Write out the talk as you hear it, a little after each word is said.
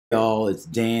Y'all, it's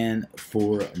Dan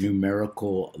for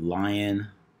Numerical Lion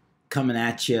coming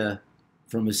at you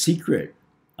from a secret,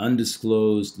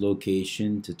 undisclosed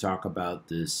location to talk about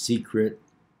this secret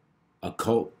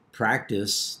occult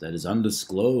practice that is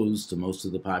undisclosed to most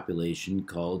of the population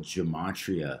called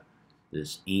gematria,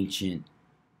 this ancient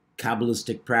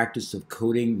Kabbalistic practice of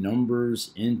coding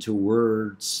numbers into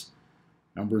words.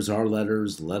 Numbers are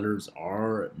letters, letters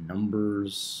are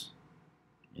numbers,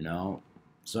 you know.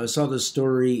 So I saw this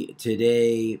story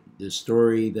today, this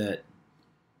story that,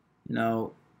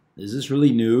 is this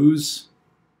really news?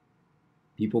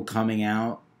 People coming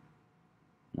out.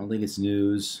 I don't think it's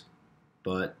news,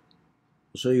 but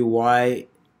I'll show you why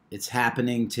it's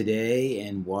happening today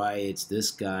and why it's this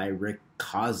guy, Rick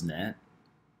Cosnett,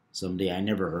 somebody I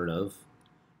never heard of.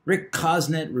 Rick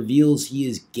Cosnett reveals he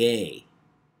is gay.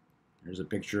 There's a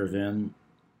picture of him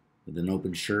with an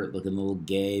open shirt looking a little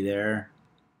gay there.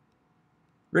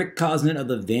 Rick Cosnett of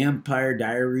the Vampire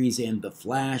Diaries and The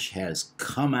Flash has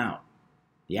come out.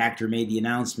 The actor made the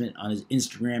announcement on his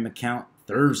Instagram account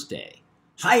Thursday.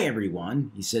 "Hi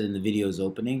everyone," he said in the video's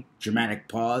opening. Dramatic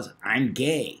pause. "I'm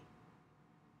gay."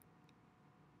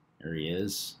 There he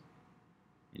is.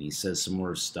 And he says some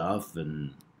more stuff,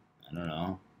 and I don't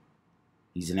know.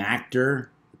 He's an actor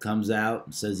who comes out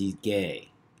and says he's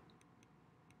gay.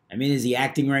 I mean, is he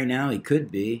acting right now? He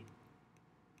could be.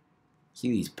 See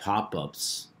these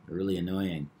pop-ups. They're really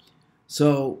annoying.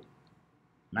 So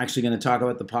I'm actually going to talk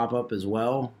about the pop-up as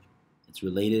well. It's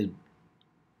related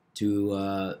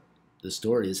to the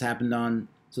story. This happened on...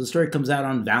 So the story comes out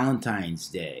on Valentine's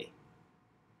Day.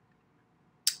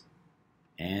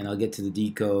 And I'll get to the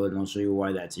decode and I'll show you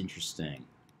why that's interesting.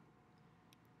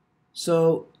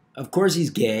 So, of course he's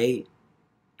gay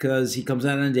because he comes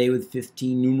out on a day with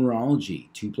 15 numerology.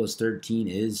 2 plus 13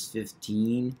 is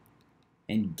 15.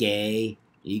 And gay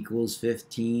equals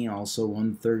 15, also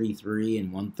 133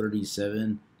 and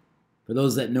 137. For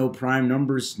those that know prime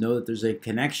numbers, know that there's a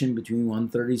connection between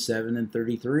 137 and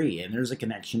 33, and there's a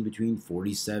connection between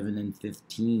 47 and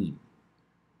 15.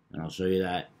 And I'll show you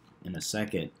that in a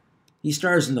second. He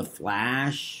stars in The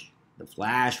Flash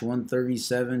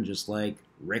 137, just like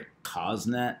Rick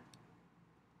Cosnett,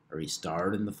 or he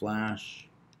starred in The Flash.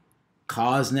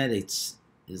 Cosnett, it's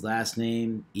his last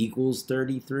name, equals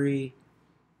 33.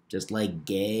 Just like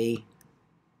gay,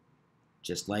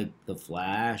 just like The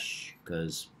Flash,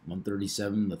 because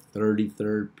 137, the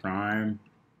 33rd prime,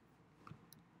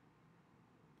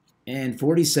 and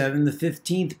 47, the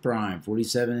 15th prime.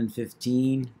 47 and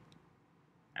 15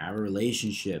 have a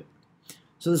relationship.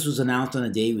 So this was announced on a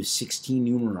day with 16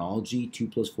 numerology. 2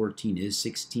 plus 14 is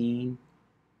 16.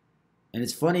 And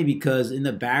it's funny because in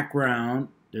the background,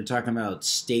 they're talking about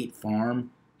State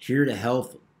Farm, here to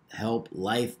help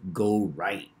life go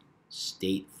right.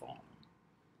 State Farm.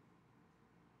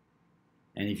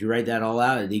 And if you write that all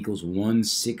out, it equals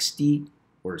 160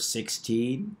 or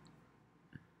 16.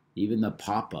 Even the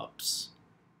pop-ups,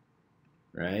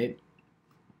 right?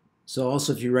 So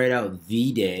also if you write out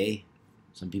V-Day,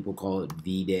 some people call it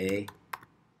V-Day.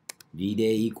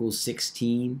 V-Day equals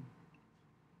 16.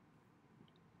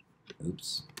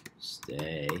 Oops,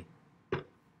 stay.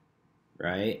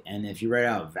 Right? And if you write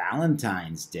out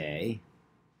Valentine's Day,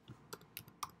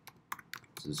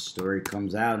 so the story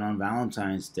comes out on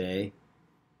Valentine's Day,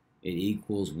 it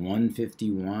equals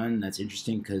 151. That's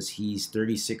interesting because he's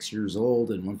 36 years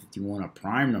old, and 151 a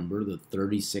prime number, the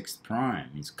 36th prime.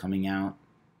 He's coming out,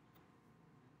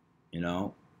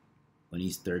 when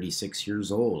he's 36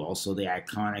 years old. Also the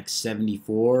iconic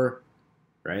 74,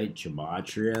 right?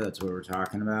 Gematria, that's what we're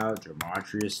talking about.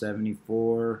 Gematria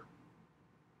 74.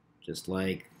 Just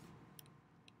like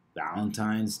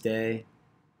Valentine's Day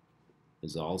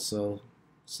is also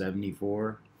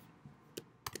 74.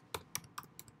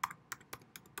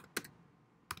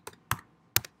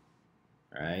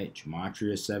 Right?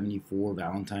 Gematria 74,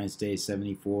 Valentine's Day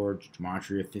 74,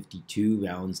 Gematria 52,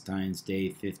 Valentine's Day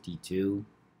 52.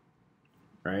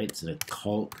 Right? It's an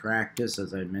occult practice,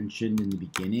 as I mentioned in the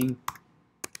beginning.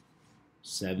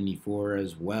 74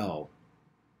 as well.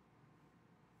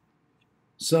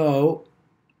 So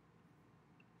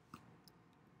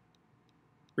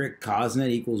Rick Cosnett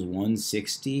equals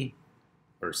 160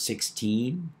 or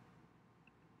 16.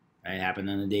 That happened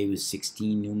on the day with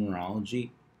 16 numerology.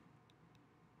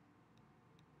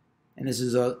 And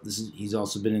he's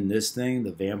also been in this thing,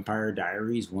 the Vampire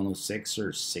Diaries 106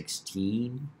 or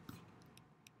 16.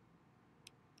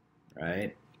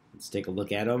 Right? Let's take a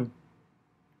look at him.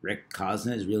 Rick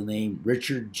Cosnett, his real name,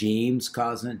 Richard James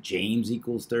Cosnett. James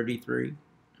equals 33.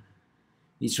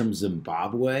 He's from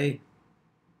Zimbabwe.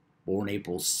 born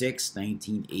April 6,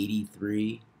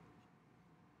 1983.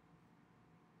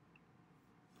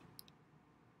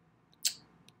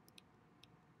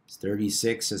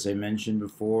 36, as I mentioned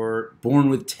before. Born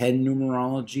with 10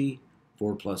 numerology.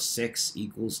 4 plus 6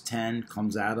 equals 10.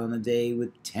 Comes out on a day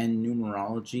with 10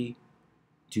 numerology.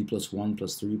 2 plus 1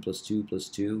 plus 3 plus 2 plus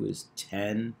 2 is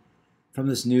 10. From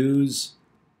this news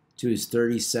to his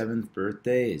 37th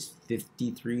birthday is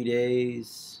 53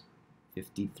 days.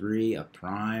 53, a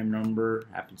prime number.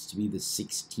 Happens to be the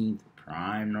 16th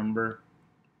prime number.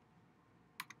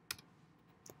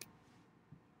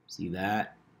 See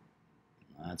that?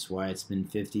 That's why it's been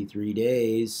 53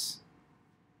 days.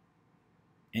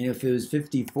 And if it was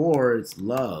 54, it's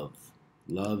love.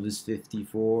 Love is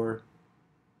 54.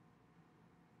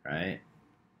 Right?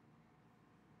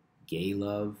 Gay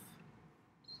love.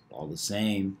 All the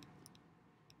same.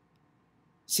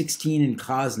 16 in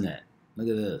Cosnett. Look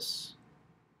at this.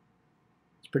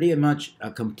 It's pretty much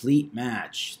a complete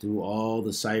match through all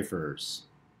the ciphers.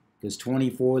 Because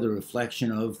 24, the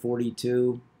reflection of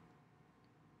 42.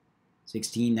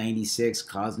 1696,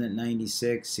 Cosnett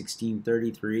 96,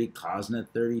 1633, Cosnett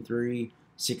 33,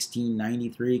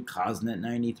 1693, Cosnett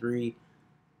 93,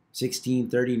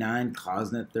 1639,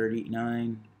 Cosnett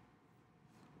 39.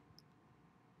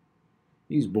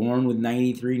 He was born with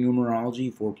 93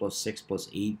 numerology, 4 plus 6 plus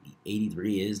 8,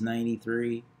 83 is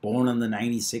 93. Born on the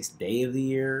 96th day of the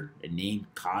year and named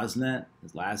Cosnett,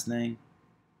 his last name.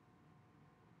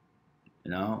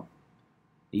 You know,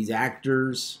 these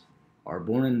actors are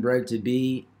born and bred to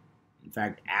be, in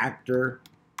fact, actor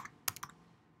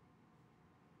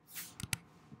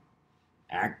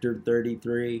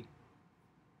 33,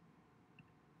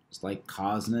 just like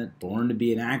Cosnett, born to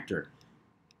be an actor,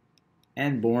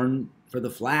 and born for the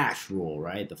Flash rule,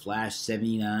 right? The Flash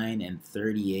 79 and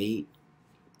 38.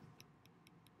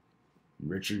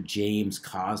 Richard James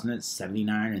Cosnett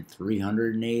 79 and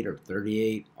 308 or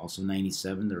 38, also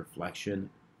 97, the reflection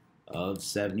of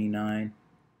 79.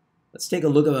 Let's take a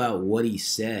look about what he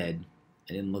said.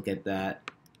 I didn't look at that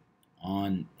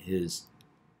on his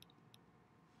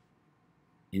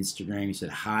Instagram. He said,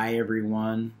 "Hi,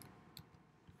 everyone."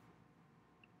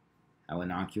 How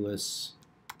innocuous.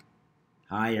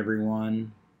 "Hi,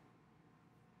 everyone."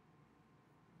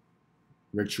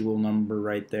 Ritual number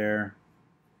right there.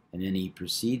 And then he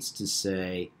proceeds to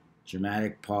say,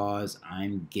 dramatic pause,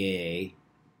 "I'm gay."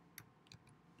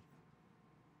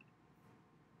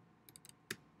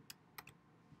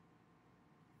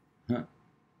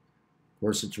 Of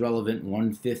course, it's relevant.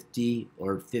 150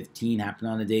 or 15 happened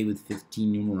on a day with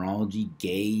 15 numerology.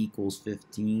 Gay equals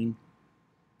 15.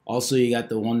 Also, you got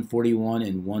the 141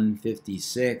 and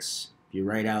 156. If you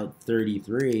write out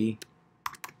 33,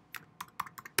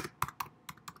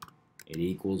 it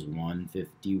equals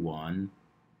 151.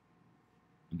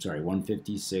 I'm sorry,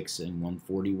 156 and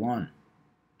 141.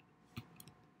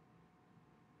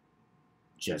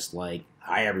 Just like,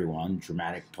 "Hi everyone,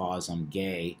 dramatic pause, I'm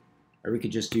gay." Or we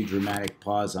could just do dramatic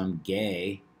pause, "I'm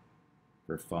gay,"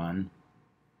 for fun.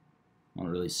 I don't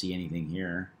really see anything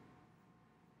here.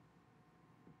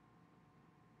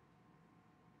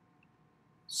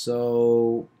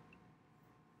 So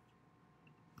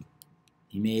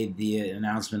he made the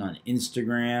announcement on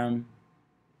Instagram.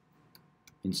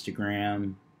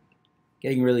 Instagram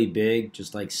getting really big,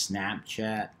 just like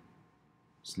Snapchat.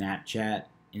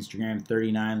 Instagram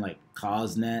 39 like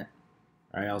Cosnett.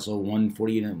 All right, also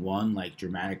 141 like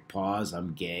dramatic pause,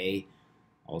 "I'm gay."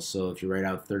 Also, if you write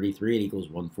out 33, it equals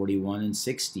 141 and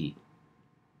 60.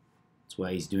 That's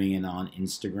why he's doing it on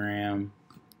Instagram.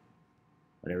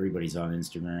 But everybody's on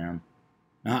Instagram.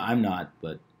 I'm not,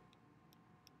 but.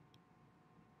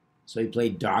 So he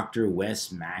played Dr.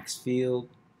 Wes Maxfield.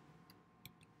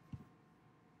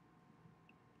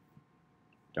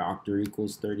 Doctor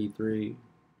equals 33.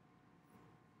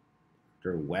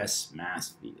 Dr. Wes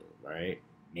Maxfield, right?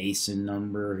 Mason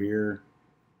number here.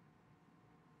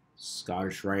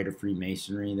 Scottish Rite of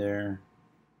Freemasonry there.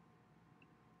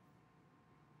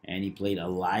 And he played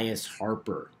Elias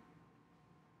Harper.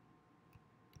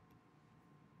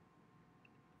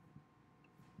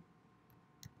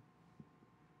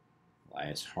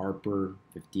 Elias Harper,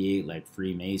 58, like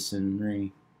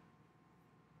Freemasonry.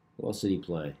 Who else did he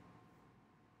play?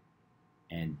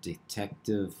 And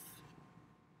Detective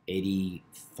Eddie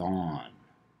Thawne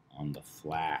on The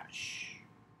Flash.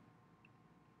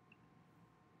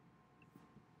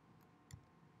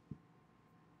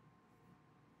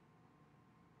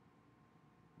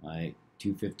 Like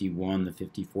 251, the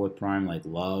 54th prime, like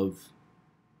Love.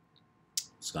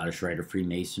 Scottish Rite of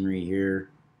Freemasonry here.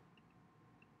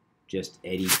 Just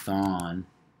Eddie Thawne,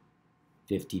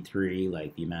 53,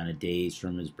 like the amount of days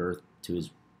from his birth to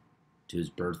his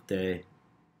birthday.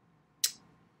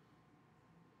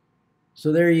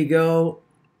 So there you go.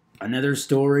 another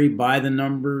story by the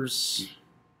numbers.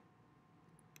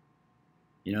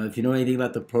 You know, if you know anything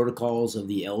about the protocols of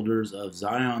the elders of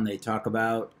Zion, they talk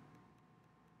about,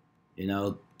 you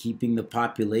know, keeping the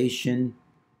population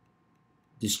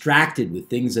distracted with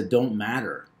things that don't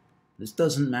matter. This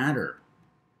doesn't matter.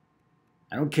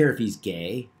 I don't care if he's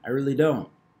gay. I really don't.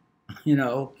 You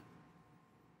know.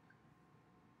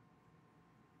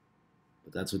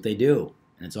 But that's what they do.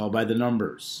 And it's all by the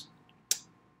numbers.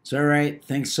 So, all right.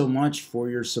 Thanks so much for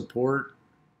your support.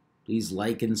 Please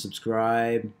like and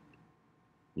subscribe.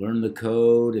 Learn the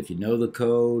code. If you know the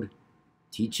code,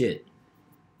 teach it.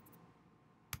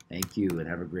 Thank you, and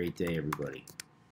have a great day, everybody.